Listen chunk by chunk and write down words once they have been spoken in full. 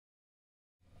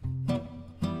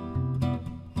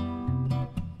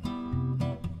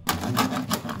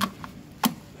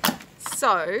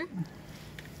So,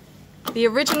 the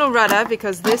original rudder,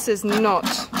 because this is not...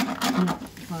 So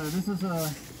this is a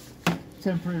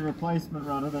temporary replacement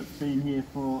rudder that's been here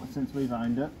since we've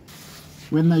owned it.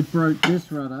 When they broke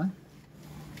this rudder,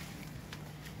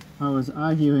 I was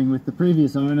arguing with the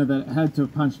previous owner that it had to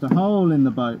have punched a hole in the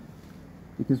boat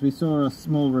because we saw a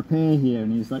small repair here,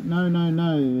 and he's like, no,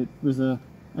 it was a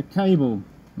cable.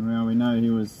 Well, we know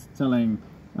he was telling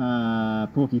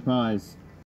porky pies.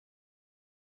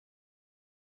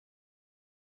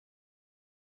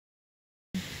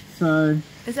 So,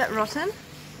 is that rotten?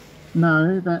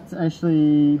 No, that's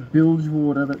actually bilge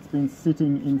water that's been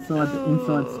sitting inside the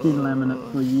inside skin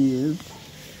laminate for years.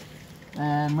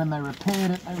 And when they repaired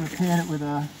it with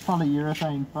a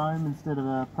polyurethane foam instead of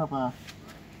a proper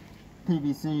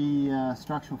PVC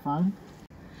structural foam.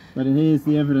 But here's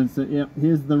the evidence that, yep,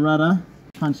 here's the rudder,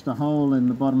 punched a hole in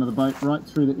the bottom of the boat right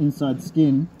through the inside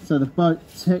skin. So the boat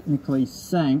technically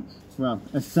sank, well,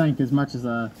 it sank as much as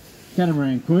a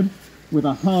catamaran could, with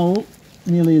a hole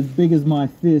nearly as big as my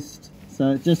fist.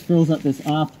 So it just fills up this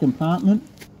aft compartment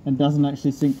and doesn't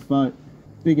actually sink the boat.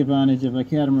 Big advantage of a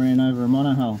catamaran over a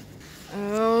monohull.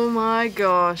 Oh my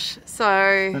gosh.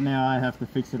 So now I have to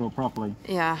fix it all properly.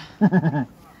 Yeah.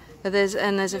 But there's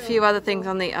a few other things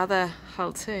on the other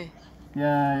hull too.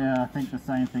 Yeah, I think the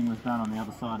same thing was done on the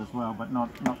other side as well, but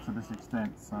not to this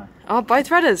extent. So. Oh, both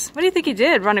rudders. What do you think he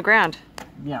did? Run aground?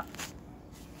 Yeah,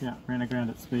 ran aground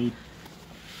at speed.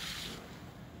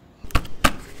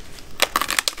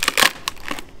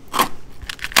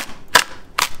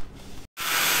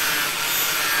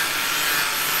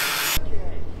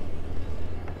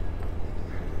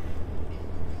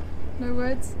 No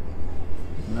words?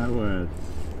 No words.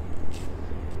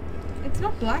 It's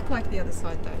not black like the other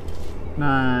side though.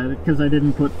 No, because they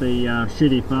didn't put the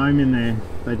shitty foam in there.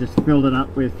 They just filled it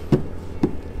up with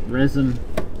resin.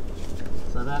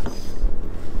 So that's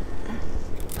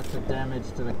a damage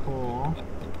to the core,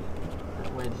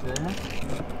 that wedge there.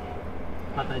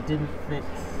 But they didn't fix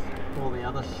all the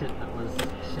other shit that was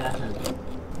shattered.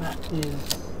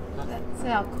 That's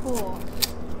our core.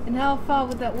 And how far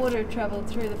would that water have travelled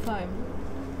through the foam?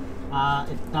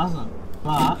 It doesn't,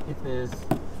 but if there's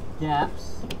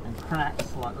gaps and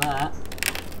cracks like that,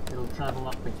 it'll travel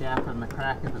up the gap and the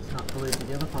crack if it's not glued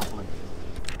together properly.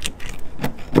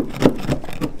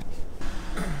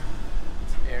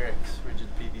 It's Eric's rigid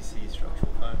PVC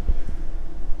structural foam.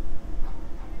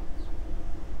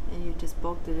 And you just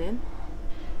bogged it in?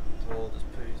 It's all just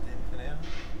poozed in for now.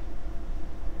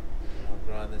 I'll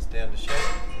grind this down to shape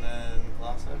and then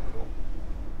glass over it all.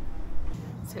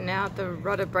 So now the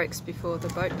rudder breaks before the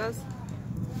boat does?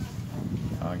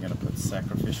 I'm going to put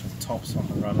sacrificial tops on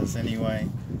the rudders anyway,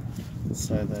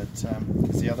 so that,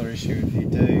 because the other issue, if you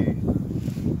do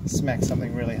smack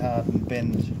something really hard and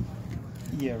bend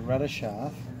your rudder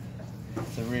shaft,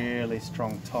 it's a really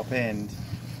strong top end,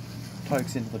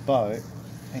 pokes into the boat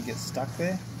and gets stuck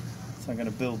there. So I'm going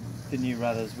to build the new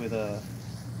rudders with a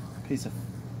piece of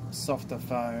softer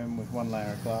foam with one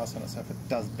layer of glass on it, so if it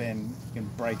does bend you can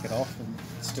break it off and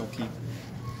still keep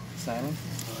sailing.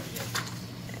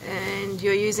 And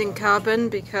you're using carbon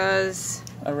because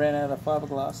I ran out of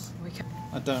fiberglass.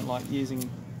 I don't like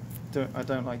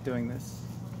doing this,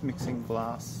 mixing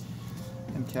glass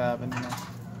and carbon in a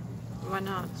why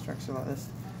not? structure like this,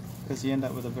 because you end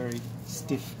up with a very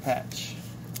stiff patch.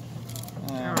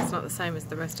 Oh, it's not the same as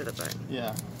the rest of the boat.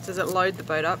 Yeah. Does it load the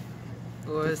boat up?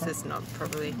 Or is this not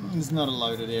probably? It's not a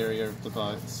loaded area of the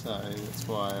boat, so that's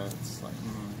why it's like,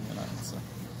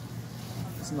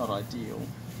 it's not ideal,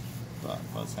 but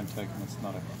by the same token, it's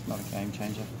not a game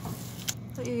changer.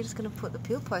 I thought you were just going to put the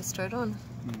peel post straight on.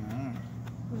 No.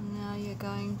 And now you're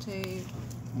going to...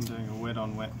 I'm doing a wet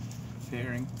on wet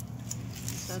fairing.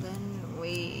 So then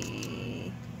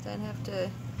we don't have to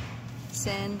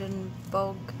sand and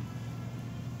bog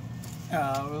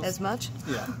as much?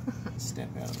 Yeah, step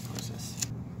out of the process.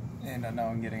 And I know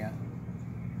I'm getting a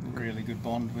really good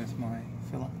bond with my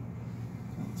filler.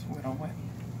 It's wet on wet.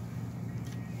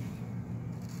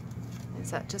 Is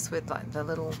that just with like the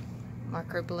little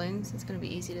micro balloons? It's going to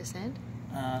be easy to sand?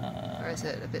 Or is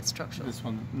it a bit structural? This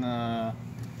one, no,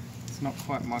 it's not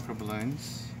quite micro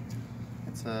balloons.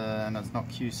 No, it's not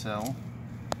Q-cell.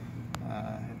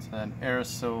 It's an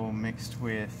aerosol mixed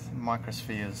with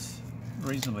microspheres.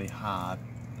 Reasonably hard.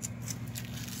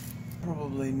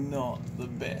 Probably not the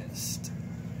best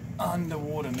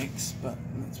underwater mix, but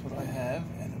that's what I have,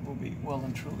 and it will be well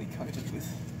and truly coated with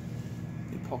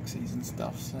epoxies and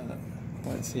stuff, so that I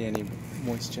won't see any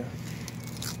moisture,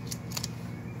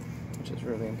 which is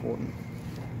really important.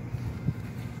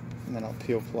 And then I'll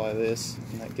peel fly this,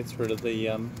 and that gets rid of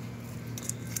the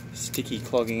sticky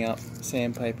clogging up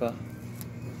sandpaper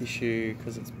issue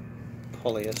because it's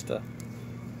polyester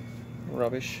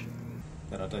rubbish.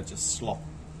 But I don't just slop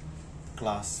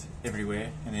glass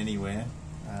everywhere and anywhere.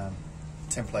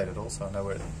 Template it also, I know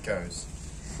where it goes.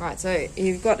 Right, so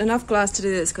you've got enough glass to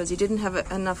do this because you didn't have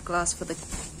enough glass for the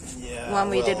one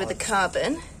we did with the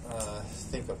carbon. I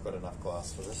think I've got enough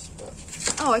glass for this.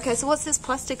 But oh, okay, so what's this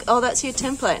plastic? Oh, that's your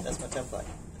template. that's my template.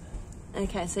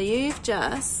 Okay, so you've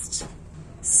just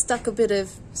stuck a bit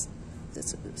of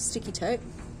sticky tape.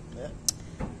 Yeah.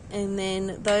 And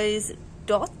then those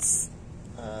dots.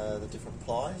 The different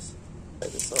plies.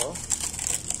 Take this off.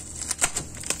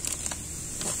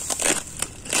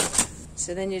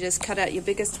 So then you just cut out your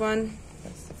biggest one.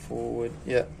 That's the forward.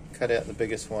 Yeah, cut out the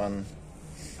biggest one.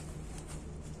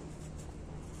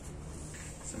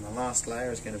 So my last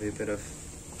layer is going to be a bit of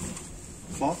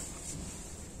cloth.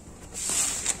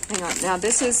 Hang on, now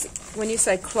this is, when you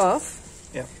say cloth,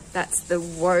 Yeah. that's the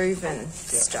woven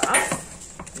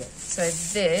stuff. Yeah. So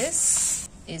this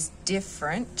is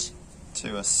different.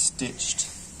 To a stitched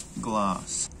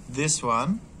glass. This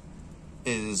one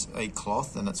is a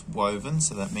cloth and it's woven,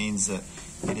 so that means that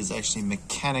it is actually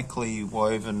mechanically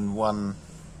woven one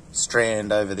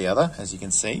strand over the other, as you can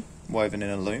see, woven in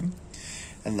a loom.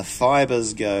 And the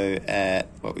fibers go at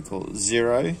what we call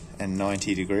 0 and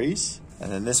 90 degrees.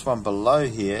 And then this one below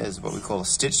here is what we call a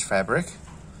stitched fabric.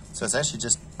 So it's actually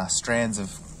just strands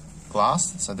of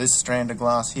glass. So this strand of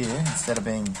glass here, instead of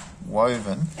being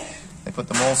woven, they put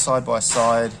them all side by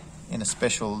side in a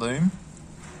special loom.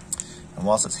 And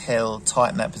whilst it's held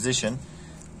tight in that position,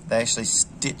 they actually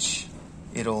stitch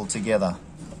it all together.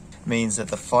 It means that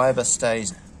the fibre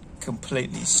stays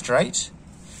completely straight,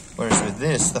 whereas with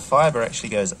this, the fibre actually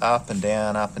goes up and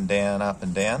down, up and down, up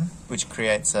and down, which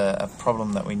creates a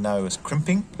problem that we know as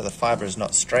crimping. So the fibre is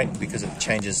not straight because it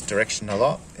changes direction a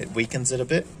lot. It weakens it a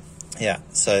bit. Yeah,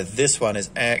 so this one is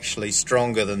actually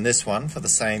stronger than this one for the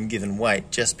same given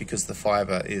weight, just because the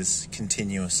fibre is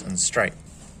continuous and straight.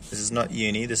 This is not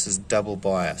uni, this is double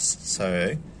bias.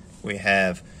 So we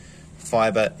have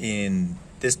fibre in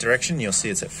this direction, you'll see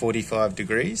it's at 45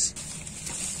 degrees.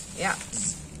 Yeah.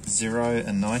 0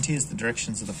 and 90 is the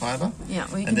directions of the fibre. Yeah.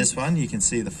 And this one, you can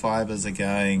see the fibres are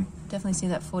going... Definitely see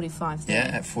that 45 there.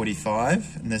 Yeah, at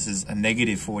 45, and this is a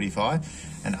negative 45.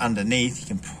 And underneath, you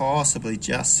can possibly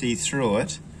just see through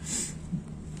it,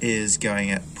 is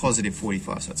going at positive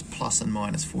 45, so it's plus and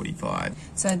minus 45.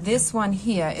 So this one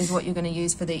here is what you're going to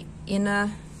use for the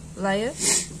inner layer,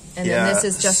 and then this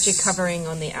is just your covering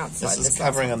on the outside. This is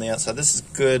covering on the outside. This is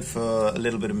good for a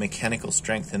little bit of mechanical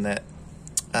strength in that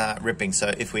ripping.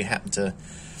 So if we happen to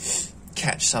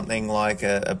catch something like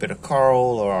a bit of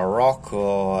coral or a rock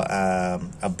or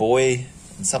a buoy,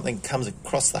 and something comes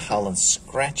across the hull and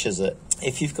scratches it,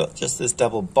 if you've got just this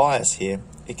double bias here,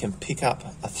 it can pick up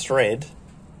a thread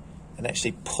and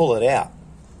actually pull it out.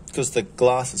 Because the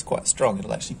glass is quite strong,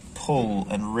 it'll actually pull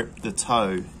and rip the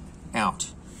toe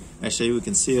out. Actually, we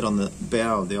can see it on the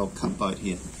bow of the old cut boat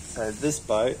here. So this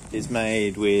boat is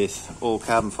made with all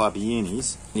carbon fibre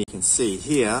unis. You can see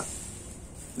here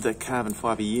the carbon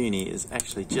fibre uni is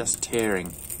actually just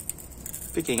tearing,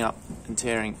 picking up and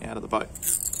tearing out of the boat.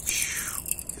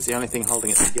 Because the only thing holding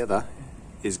it together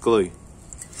is glue.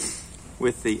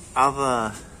 With the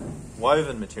other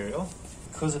woven material,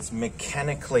 because it's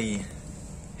mechanically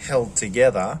held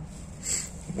together,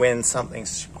 when something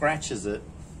scratches it,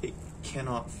 it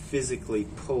cannot physically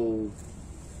pull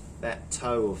that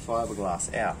toe of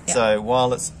fiberglass out. Yeah. So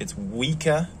while it's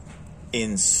weaker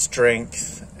in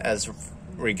strength as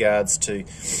regards to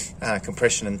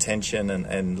compression and tension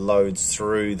and loads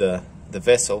through the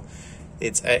vessel,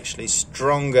 it's actually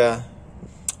stronger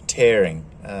tearing.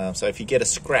 So if you get a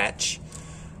scratch,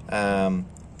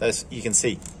 those, you can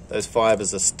see those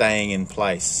fibers are staying in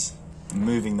place.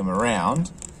 Moving them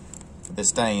around, they're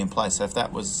staying in place. So if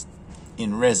that was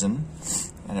in resin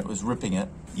and it was ripping it,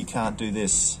 you can't do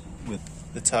this with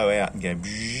the toe out and go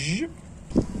bzzz.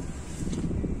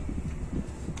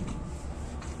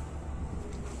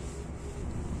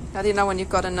 How do you know when you've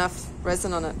got enough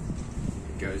resin on it?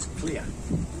 It goes clear.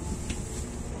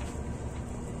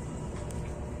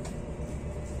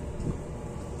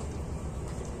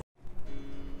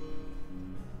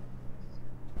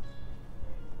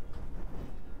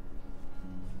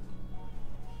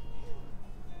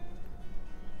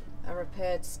 A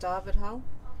repaired starboard hull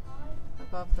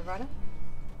above the rudder.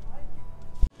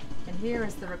 And here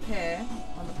is the repair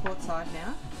on the port side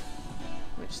now,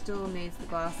 which still needs the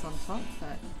glass on top,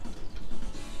 but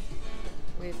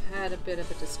we've had a bit of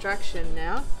a distraction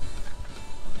now.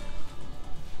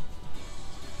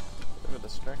 Bit of a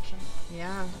distraction. traction.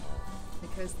 Yeah,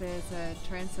 because there's a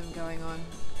transom going on.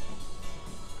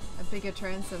 A bigger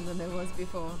transom than there was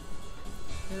before.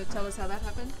 Can you tell us how that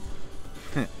happened?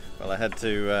 Well, I had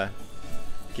to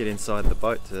get inside the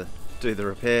boat to do the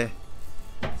repair,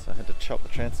 so I had to chop the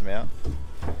transom out.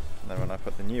 And then when I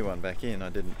put the new one back in, I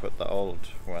didn't put the old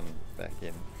one back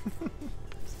in.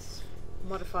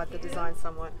 Modified the design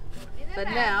somewhat. But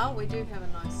now we do have a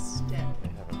nice step. We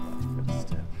have a